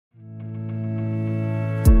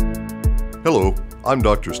Hello, I'm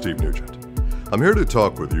Dr. Steve Nugent. I'm here to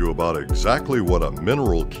talk with you about exactly what a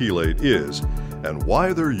mineral chelate is and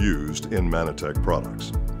why they're used in Manitech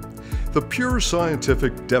products. The pure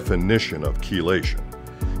scientific definition of chelation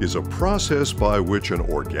is a process by which an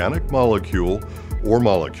organic molecule or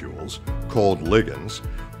molecules called ligands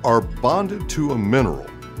are bonded to a mineral,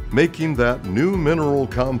 making that new mineral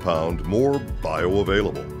compound more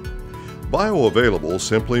bioavailable. Bioavailable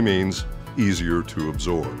simply means easier to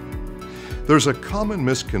absorb. There's a common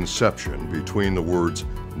misconception between the words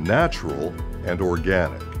natural and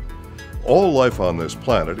organic. All life on this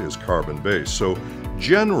planet is carbon-based, so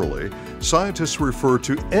generally, scientists refer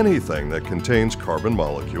to anything that contains carbon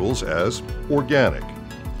molecules as organic.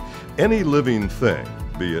 Any living thing,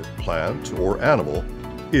 be it plant or animal,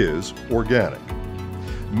 is organic.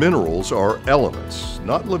 Minerals are elements,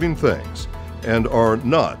 not living things, and are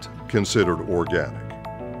not considered organic.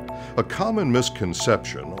 A common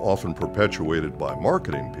misconception, often perpetuated by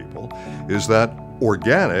marketing people, is that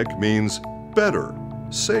organic means better,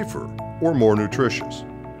 safer, or more nutritious.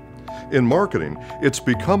 In marketing, it's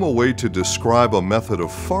become a way to describe a method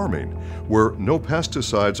of farming where no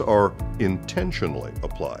pesticides are intentionally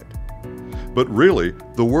applied. But really,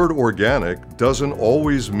 the word organic doesn't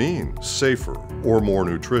always mean safer or more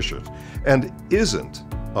nutritious, and isn't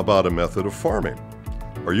about a method of farming.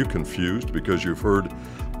 Are you confused because you've heard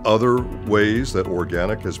other ways that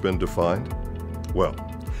organic has been defined? Well,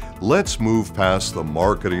 let's move past the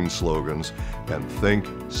marketing slogans and think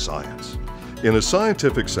science. In a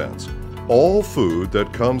scientific sense, all food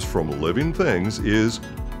that comes from living things is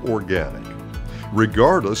organic,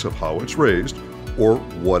 regardless of how it's raised or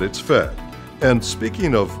what it's fed. And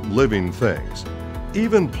speaking of living things,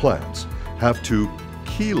 even plants have to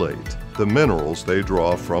chelate the minerals they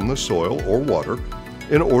draw from the soil or water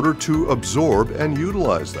in order to absorb and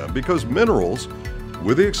utilize them, because minerals,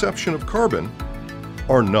 with the exception of carbon,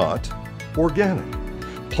 are not organic.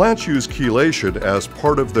 Plants use chelation as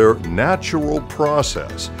part of their natural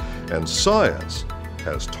process, and science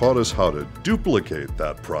has taught us how to duplicate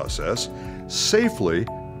that process safely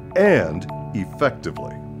and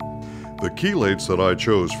effectively. The chelates that I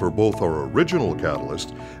chose for both our original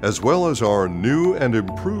catalyst as well as our new and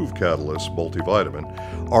improved catalyst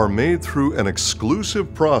multivitamin are made through an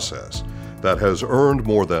exclusive process that has earned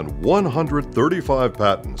more than 135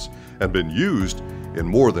 patents and been used in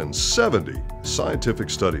more than 70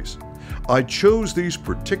 scientific studies. I chose these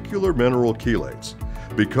particular mineral chelates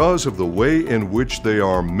because of the way in which they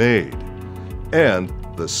are made and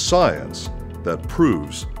the science that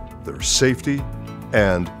proves their safety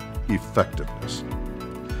and effectiveness.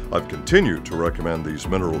 I've continued to recommend these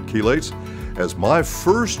mineral chelates as my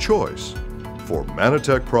first choice for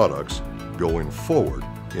Manitech products going forward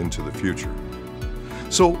into the future.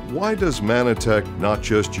 So why does Manitech not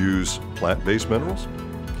just use plant-based minerals?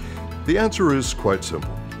 The answer is quite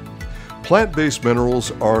simple. Plant-based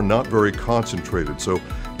minerals are not very concentrated, so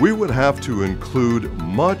we would have to include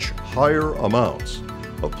much higher amounts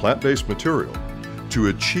of plant-based material to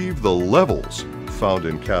achieve the levels found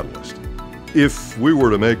in Catalyst. If we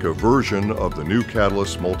were to make a version of the new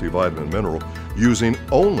Catalyst multivitamin mineral using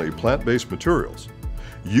only plant-based materials,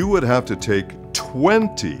 you would have to take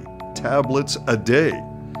 20 tablets a day,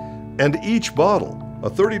 and each bottle, a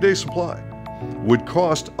 30-day supply, would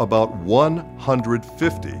cost about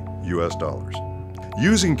 $150 US.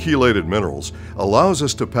 Using chelated minerals allows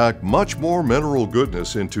us to pack much more mineral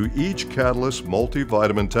goodness into each Catalyst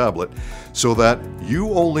multivitamin tablet so that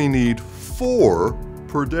you only need 4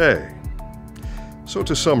 per day. So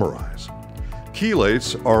to summarize,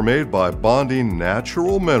 chelates are made by bonding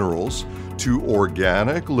natural minerals to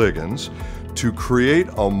organic ligands to create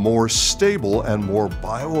a more stable and more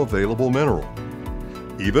bioavailable mineral.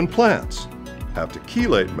 Even plants have to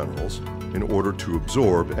chelate minerals in order to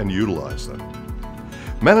absorb and utilize them.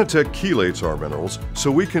 Manitech chelates our minerals so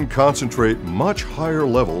we can concentrate much higher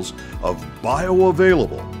levels of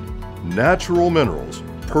bioavailable natural minerals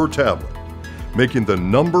per tablet, making the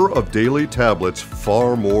number of daily tablets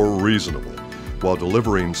far more reasonable, while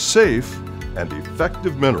delivering safe and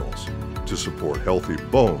effective minerals to support healthy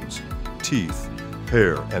bones, teeth,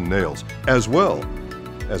 hair, and nails, as well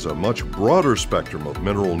as a much broader spectrum of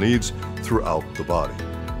mineral needs throughout the body.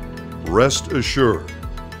 Rest assured,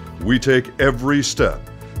 we take every step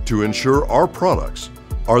to ensure our products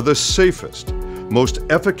are the safest, most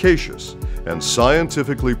efficacious, and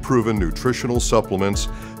scientifically proven nutritional supplements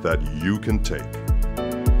that you can take.